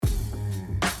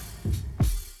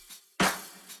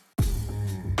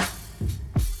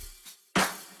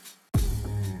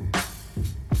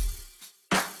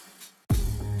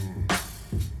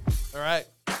right.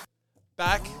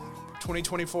 Back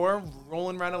 2024,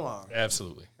 rolling right along.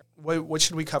 Absolutely. What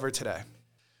should we cover today?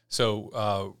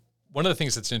 So one of the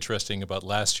things that's interesting about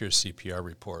last year's CPR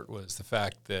report was the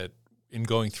fact that in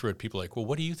going through it, people were like, well,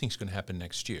 what do you think is going to happen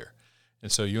next year?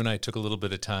 And so you and I took a little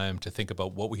bit of time to think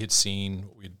about what we had seen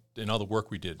in all the work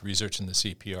we did, researching the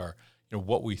CPR,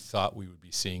 what we thought we would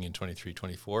be seeing in 23,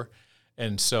 24.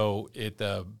 And so at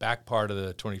the back part of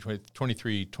the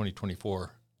 2023,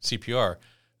 2024 CPR,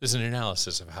 there's an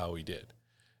analysis of how we did.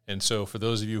 And so for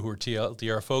those of you who are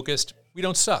TLDR focused, we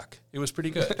don't suck. It was pretty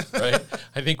good, right?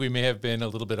 I think we may have been a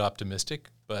little bit optimistic,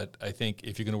 but I think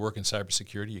if you're going to work in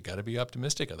cybersecurity, you got to be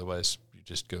optimistic. Otherwise, you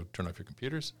just go turn off your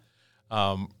computers.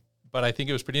 But I think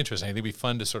it was pretty interesting. I think it'd be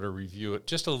fun to sort of review it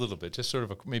just a little bit, just sort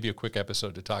of maybe a quick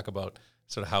episode to talk about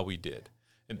sort of how we did.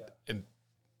 And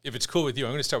if it's cool with you,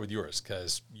 I'm going to start with yours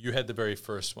because you had the very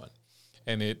first one.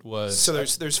 And it was... So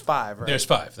there's five, right? There's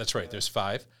five. That's right. There's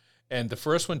five. And the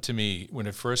first one to me, when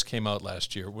it first came out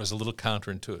last year, was a little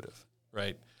counterintuitive,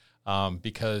 right?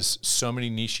 Because so many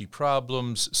niche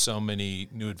problems, so many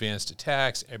new advanced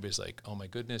attacks, everybody's like, oh my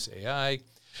goodness, AI.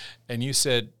 And you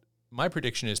said, my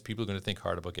prediction is people are going to think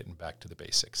hard about getting back to the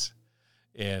basics.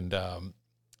 And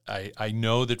I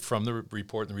know that from the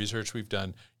report and the research we've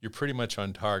done, you're pretty much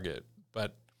on target.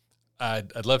 But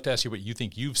I'd love to ask you what you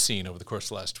think you've seen over the course of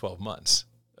the last 12 months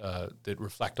that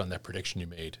reflect on that prediction you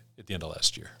made at the end of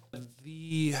last year.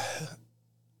 The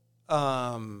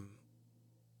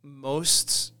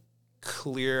most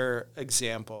clear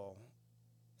example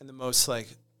and the most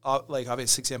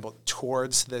obvious example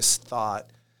towards this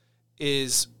thought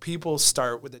is people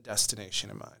start with a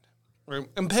destination in mind,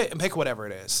 and pick whatever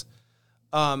it is.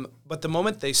 But the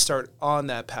moment they start on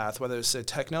that path, whether it's a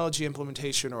technology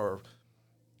implementation or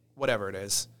whatever it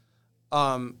is,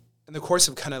 in the course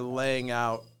of kind of laying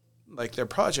out like their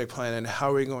project plan and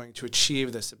how are we going to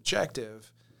achieve this objective,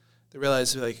 they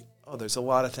realize like, oh, there's a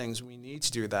lot of things we need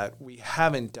to do that we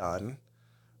haven't done,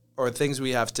 or things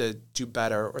we have to do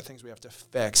better, or things we have to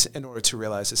fix in order to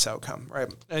realize this outcome,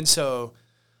 right? And so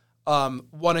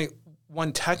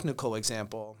one technical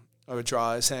example I would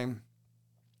draw is saying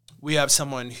we have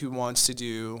someone who wants to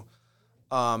do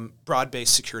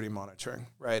broad-based security monitoring,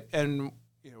 right? And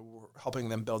we're helping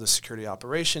them build a security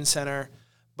operations center.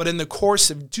 But in the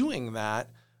course of doing that,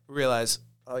 we realize,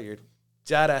 oh, your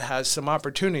data has some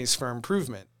opportunities for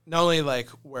improvement. Not only like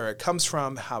where it comes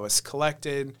from, how it's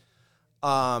collected,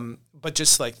 but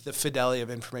just like the fidelity of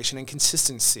information and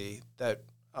consistency that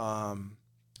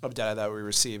of data that we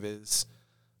receive is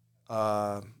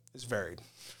varied.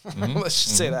 Mm-hmm. Let's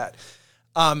just say that.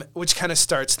 Which kind of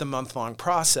starts the month-long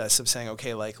process of saying,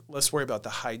 okay, like let's worry about the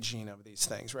hygiene of these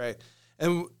things, right?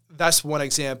 And that's one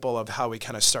example of how we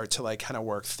kind of start to like kind of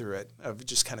work through it, of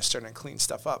just kind of starting to clean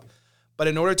stuff up. But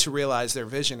in order to realize their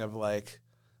vision of like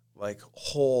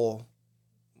whole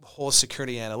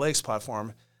security analytics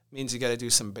platform means you got to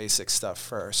do some basic stuff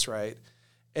first, right?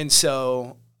 And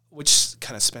so, which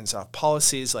kind of spins off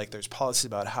policies, like there's policies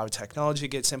about how technology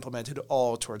gets implemented,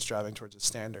 all towards driving towards a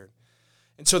standard.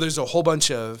 And so there's a whole bunch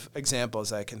of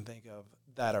examples I can think of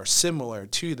that are similar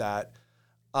to that.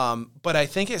 But I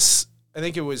think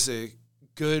it was a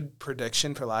good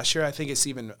prediction for last year. I think it's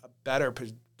even a better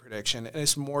prediction, and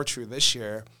it's more true this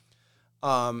year.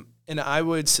 And I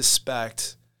would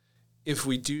suspect if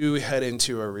we do head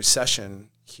into a recession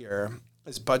here,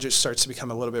 as budget starts to become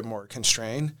a little bit more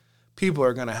constrained, people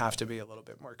are going to have to be a little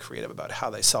bit more creative about how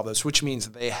they solve this, which means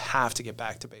they have to get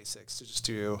back to basics to just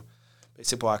do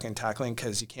basic blocking and tackling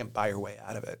because you can't buy your way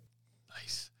out of it.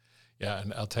 Nice. Yeah,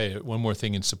 and I'll tell you one more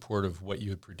thing in support of what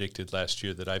you had predicted last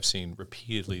year that I've seen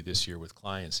repeatedly this year with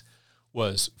clients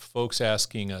was folks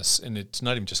asking us, and it's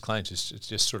not even just clients, it's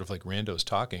just sort of like randos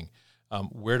talking,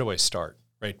 where do I start,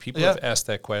 right? People have asked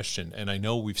that question, and I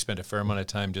know we've spent a fair amount of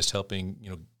time just helping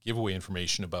give away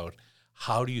information about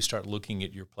how do you start looking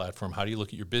at your platform, how do you look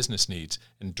at your business needs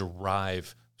and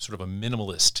derive sort of a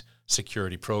minimalist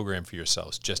security program for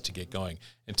yourselves just to get going.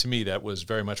 And to me, that was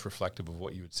very much reflective of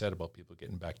what you had said about people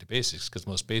getting back to basics, because the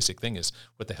most basic thing is,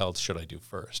 what the hell should I do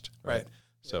first? Right.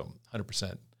 So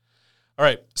 100%. All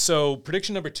right. So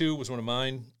prediction number 2 was one of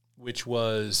mine, which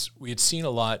was we had seen a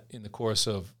lot in the course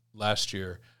of last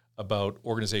year about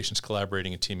organizations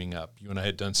collaborating and teaming up. You and I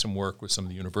had done some work with some of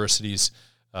the universities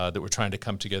that were trying to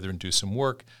come together and do some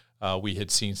work. We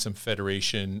had seen some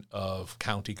federation of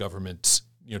county governments,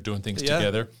 doing things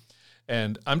together.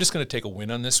 And I'm just going to take a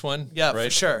win on this one. Yeah, right?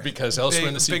 For sure. Because elsewhere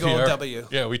in the CPR, big old W.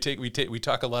 Yeah, we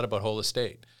talk a lot about whole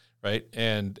estate, right?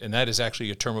 And that is actually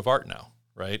a term of art now,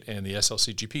 right? And the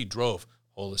SLCGP drove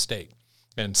whole estate.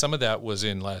 And some of that was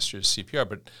in last year's CPR,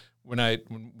 but when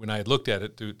I looked at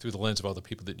it through the lens of all the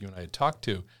people that you and I had talked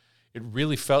to, it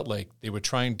really felt like they were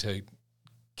trying to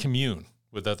commune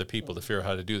with other people to figure out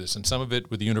how to do this. And some of it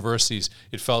with the universities,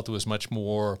 it felt it was much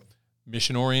more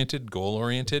mission-oriented,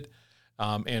 goal-oriented.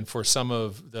 And for some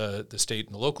of the state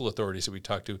and the local authorities that we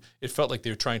talked to, it felt like they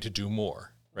were trying to do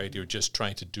more, right? They were just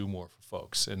trying to do more for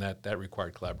folks, and that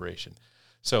required collaboration.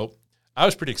 So I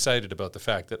was pretty excited about the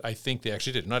fact that I think they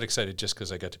actually did. Not excited just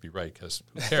because I got to be right, because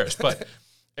who cares, but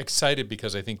excited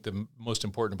because I think the most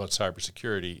important about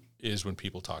cybersecurity is when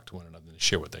people talk to one another and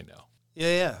share what they know.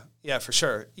 Yeah, for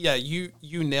sure. Yeah, you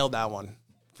nailed that one,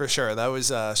 for sure. That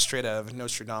was straight out of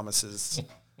Nostradamus's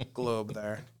globe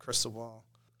there, crystal ball.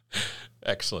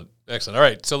 Excellent. All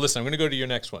right, so listen, I'm going to go to your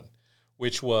next one,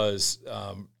 which was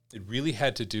it really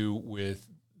had to do with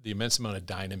the immense amount of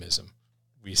dynamism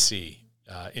we see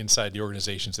inside the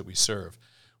organizations that we serve.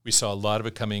 We saw a lot of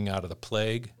it coming out of the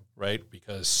plague, right?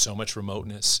 Because so much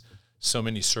remoteness, so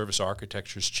many service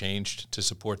architectures changed to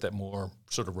support that more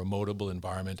sort of remotable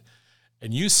environment.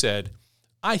 And you said,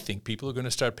 I think people are going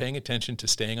to start paying attention to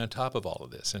staying on top of all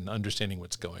of this and understanding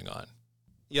what's going on.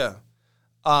 Yeah.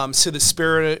 So the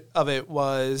spirit of it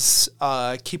was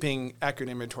keeping accurate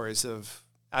inventories of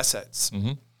assets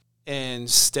and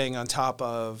staying on top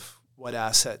of what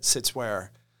asset sits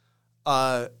where.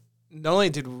 Not only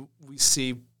did we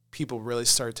see people really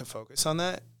start to focus on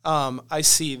that, I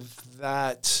see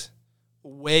that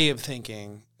way of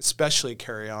thinking especially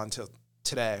carry on till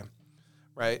today,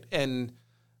 right? And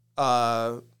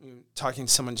talking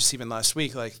to someone just even last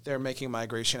week, like they're making a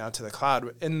migration out to the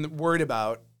cloud and worried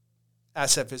about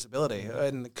asset visibility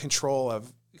and the control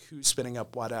of who's spinning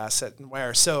up what asset and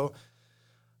where. So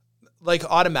like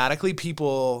automatically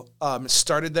people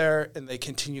started there and they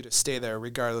continue to stay there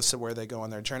regardless of where they go on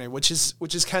their journey, which is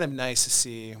kind of nice to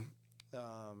see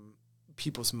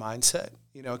people's mindset,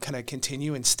 kind of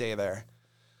continue and stay there.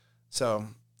 So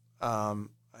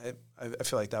I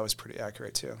feel like that was pretty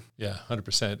accurate too. Yeah,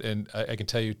 100%. And I can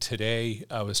tell you today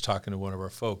I was talking to one of our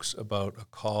folks about a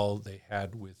call they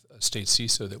had with a state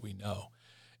CISO that we know.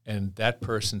 And that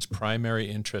person's primary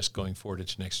interest going forward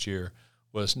into next year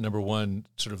was, number one,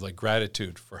 sort of like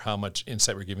gratitude for how much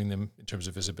insight we're giving them in terms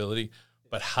of visibility,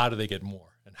 but how do they get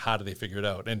more and how do they figure it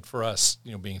out? And for us,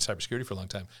 being in cybersecurity for a long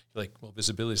time, you're like, well,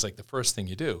 visibility is like the first thing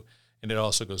you do. And it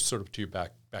also goes sort of to your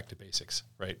back to basics,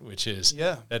 right? Which is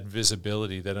that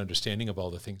visibility, that understanding of all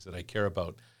the things that I care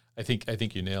about. I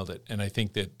think you nailed it. And I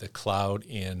think that the cloud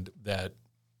and that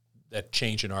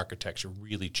change in architecture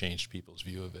really changed people's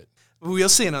view of it. We'll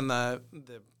see it on the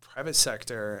private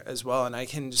sector as well. And I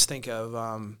can just think of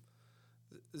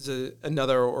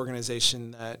another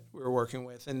organization that we're working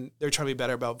with, and they're trying to be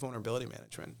better about vulnerability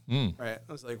management, right?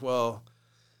 I was like, well,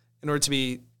 in order to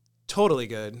be totally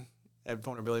good at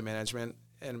vulnerability management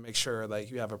and make sure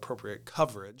like you have appropriate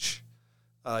coverage,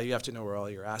 you have to know where all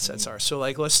your assets are. So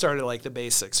like, let's start at like the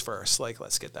basics first. Like,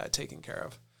 let's get that taken care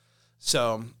of.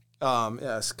 So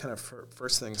it's kind of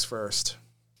first things first.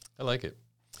 I like it.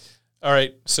 All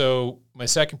right. So my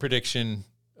second prediction,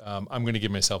 I'm going to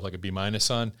give myself like a B-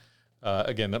 on.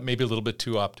 Again, that may be a little bit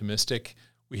too optimistic.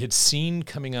 We had seen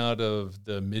coming out of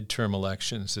the midterm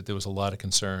elections that there was a lot of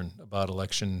concern about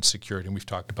election security, and we've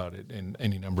talked about it in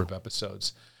any number of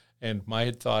episodes. And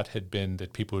my thought had been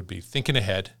that people would be thinking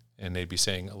ahead, and they'd be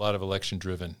saying a lot of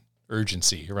election-driven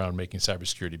urgency around making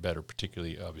cybersecurity better,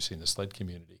 particularly, obviously, in the SLED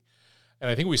community. And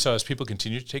I think what we saw is people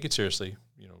continue to take it seriously,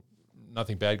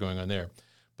 nothing bad going on there.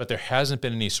 But there hasn't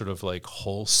been any sort of like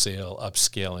wholesale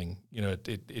upscaling.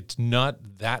 It's not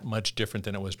that much different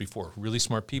than it was before. Really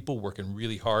smart people working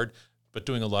really hard, but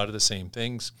doing a lot of the same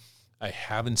things. I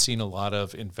haven't seen a lot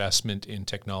of investment in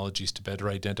technologies to better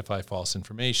identify false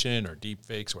information or deep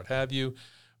fakes, what have you.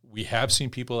 We have seen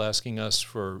people asking us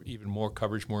for even more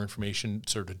coverage, more information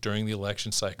sort of during the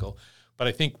election cycle. But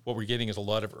I think what we're getting is a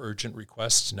lot of urgent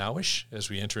requests nowish as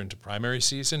we enter into primary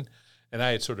season. And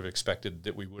I had sort of expected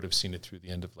that we would have seen it through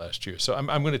the end of last year. So I'm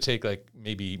going to take like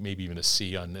maybe even a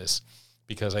C on this,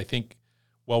 because I think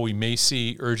while we may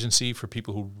see urgency for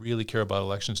people who really care about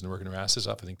elections and working their asses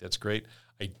off, I think that's great.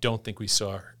 I don't think we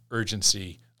saw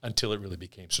urgency until it really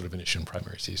became sort of an issue in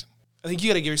primary season. I think you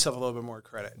got to give yourself a little bit more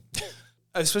credit,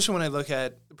 especially when I look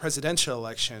at the presidential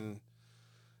election.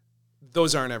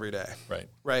 Those aren't every day.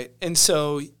 Right. And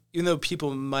so even though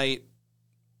people might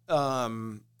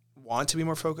want to be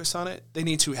more focused on it, they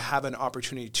need to have an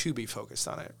opportunity to be focused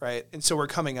on it, right? And so we're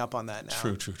coming up on that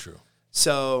now. True.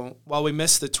 So while we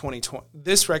missed the 2020,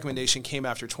 this recommendation came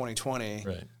after 2020.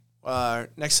 Right.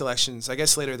 Next elections, I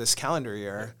guess later this calendar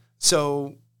year. Right.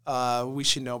 So we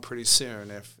should know pretty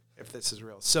soon if this is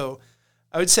real. So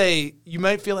I would say you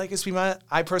might feel like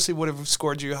I personally would have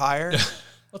scored you higher.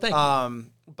 Well, thank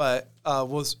you. But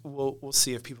we'll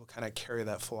see if people kind of carry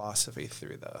that philosophy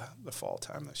through the fall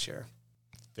time this year.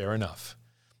 Fair enough.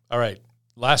 All right.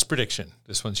 Last prediction.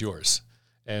 This one's yours.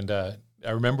 And I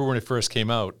remember when it first came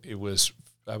out, it was,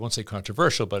 I won't say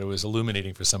controversial, but it was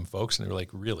illuminating for some folks. And they were like,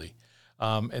 really?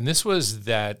 And this was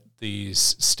that these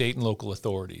state and local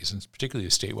authorities, and particularly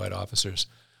the statewide officers,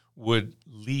 would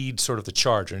lead sort of the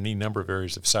charge in any number of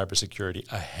areas of cybersecurity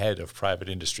ahead of private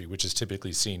industry, which is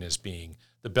typically seen as being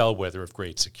the bellwether of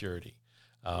great security.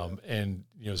 And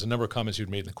there's a number of comments you'd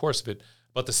made in the course of it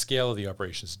about the scale of the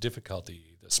operations,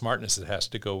 difficulty, the smartness that has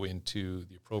to go into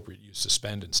the appropriate use of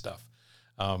spend and stuff.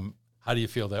 How do you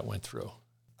feel that went through?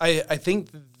 I think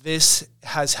this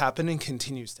has happened and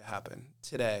continues to happen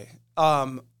today.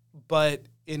 But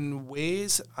in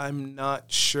ways I'm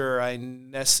not sure I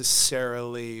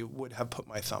necessarily would have put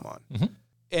my thumb on. Mm-hmm.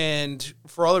 And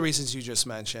for all the reasons you just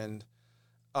mentioned,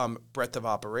 breadth of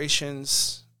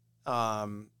operations,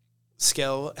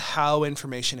 scale, how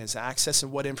information is accessed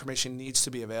and what information needs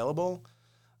to be available.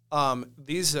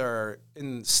 These are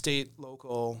in state,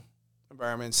 local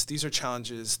environments. These are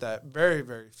challenges that very,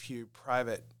 very few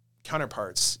private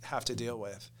counterparts have to deal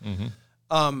with.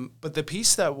 Mm-hmm. But the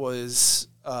piece that was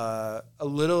a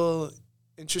little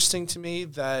interesting to me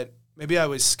that maybe I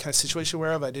was kind of situation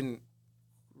aware of, I didn't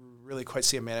really quite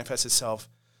see it manifest itself,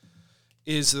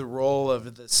 is the role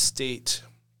of the state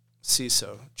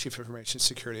CISO, Chief Information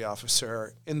Security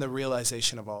Officer, in the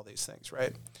realization of all these things,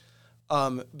 right?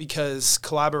 Because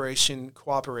collaboration,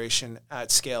 cooperation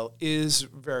at scale is a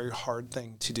very hard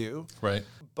thing to do. Right.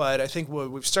 But I think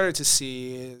what we've started to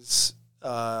see is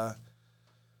the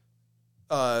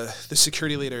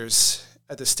security leaders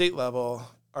at the state level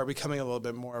are becoming a little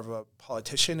bit more of a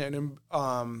politician, and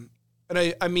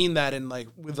I mean that in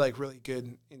with really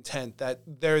good intent, that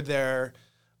they're there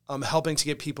helping to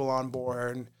get people on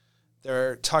board.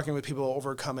 They're talking with people,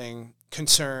 overcoming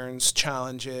concerns,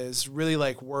 challenges, really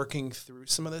working through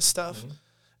some of this stuff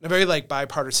in a very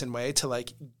bipartisan way to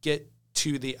get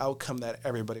to the outcome that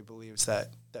everybody believes that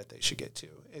they should get to.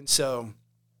 And so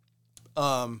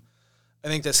I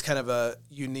think that's kind of a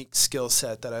unique skill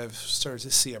set that I've started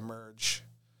to see emerge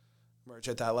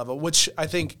at that level, which I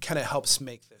think kind of helps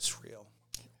make this real.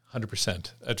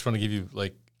 100%. I just want to give you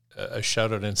a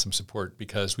shout out and some support,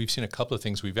 because we've seen a couple of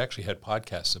things we've actually had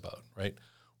podcasts about, right?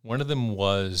 One of them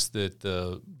was that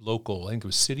the local, I think it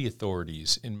was city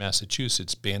authorities in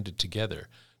Massachusetts banded together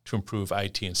to improve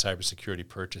IT and cybersecurity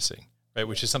purchasing, right?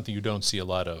 Which is something you don't see a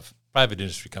lot of private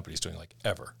industry companies doing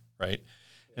ever, right?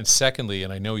 And secondly,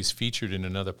 and I know he's featured in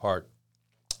another part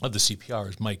of the CPR,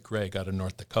 is Mike Gregg out of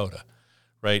North Dakota,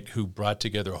 right, who brought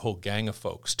together a whole gang of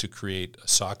folks to create a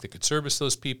SOC that could service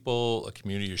those people, a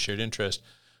community of shared interest.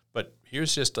 But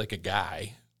here's just a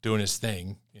guy doing his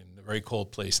thing in a very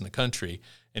cold place in the country,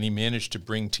 and he managed to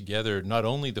bring together not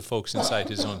only the folks inside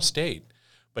his own state,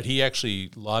 but he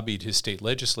actually lobbied his state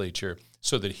legislature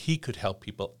so that he could help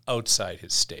people outside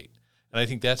his state. And I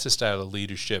think that's the style of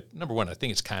leadership. Number one, I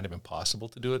think it's kind of impossible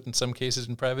to do it in some cases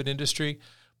in private industry,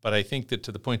 but I think that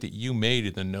to the point that you made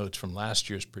in the notes from last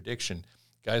year's prediction,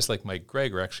 guys like Mike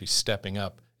Gregg are actually stepping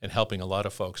up and helping a lot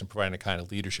of folks and providing a kind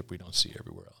of leadership we don't see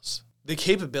everywhere else. The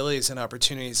capabilities and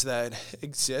opportunities that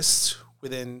exist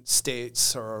within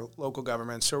states or local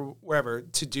governments or wherever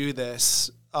to do this,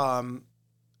 I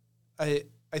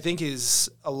think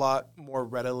is a lot more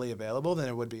readily available than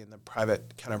it would be in the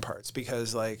private counterparts,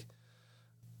 because I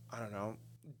don't know,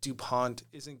 DuPont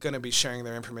isn't going to be sharing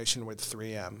their information with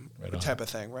 3M type of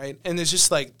thing, right? And it's just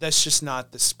that's just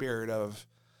not the spirit of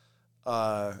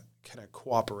kind of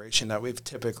cooperation that we've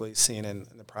typically seen in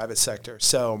the private sector.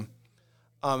 So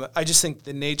I just think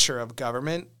the nature of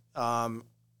government,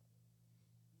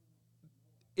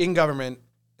 in government,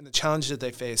 and the challenges that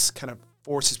they face kind of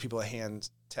forces people a hand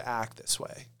to act this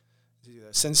way, to do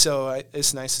this. And so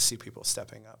it's nice to see people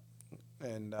stepping up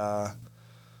and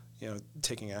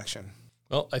taking action.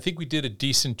 Well, I think we did a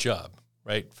decent job,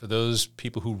 right? For those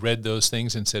people who read those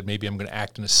things and said, maybe I'm going to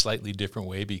act in a slightly different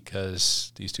way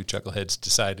because these two chuckleheads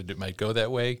decided it might go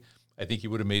that way, I think you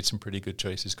would have made some pretty good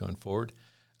choices going forward.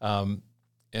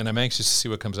 And I'm anxious to see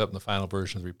what comes up in the final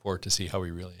version of the report to see how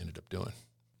we really ended up doing.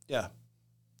 Yeah.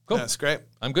 Cool. That's great.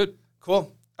 I'm good.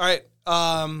 Cool. All right.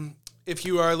 If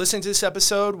you are listening to this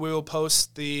episode, we will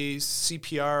post the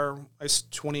CPR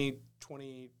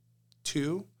 2022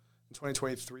 and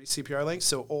 2023 CPR links,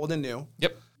 so old and new.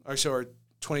 Yep. Or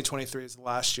 2023 is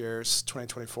last year's,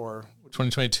 2024.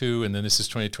 2022, and then this is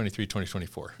 2023,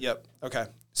 2024. Yep. Okay.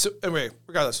 So anyway,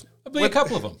 regardless. A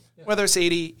couple of them. Whether it's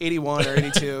 80, 81, or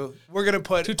 82, we're going to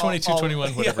put 220,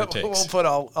 221, whatever it takes. We'll put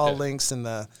all links in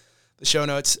the show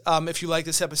notes. If you like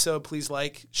this episode, please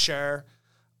like, share,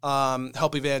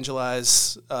 help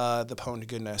evangelize the Pwn to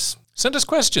goodness. Send us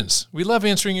questions. We love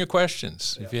answering your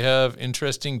questions. If you have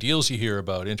interesting deals you hear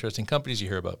about, interesting companies you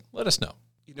hear about, let us know.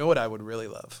 You know what I would really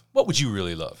love? What would you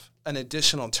really love? An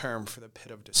additional term for the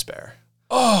pit of despair.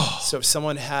 Oh! So if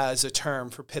someone has a term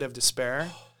for pit of despair,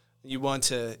 you want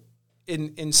to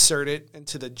insert it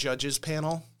into the judges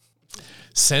panel.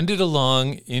 Send it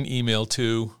along in email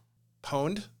to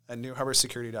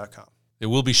pwned@newharborsecurity.com. There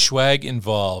will be swag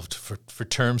involved for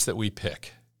terms that we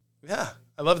pick. Yeah,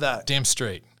 I love that. Damn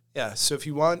straight. Yeah, so if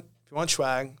you want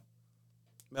swag,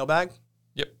 mailbag.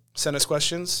 Yep. Send us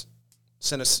questions.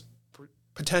 Send us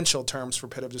potential terms for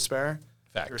pit of despair.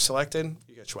 Fact. If you're selected,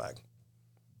 you get swag.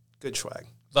 Good swag.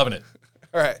 Loving it.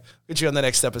 All right. Get you on the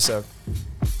next episode.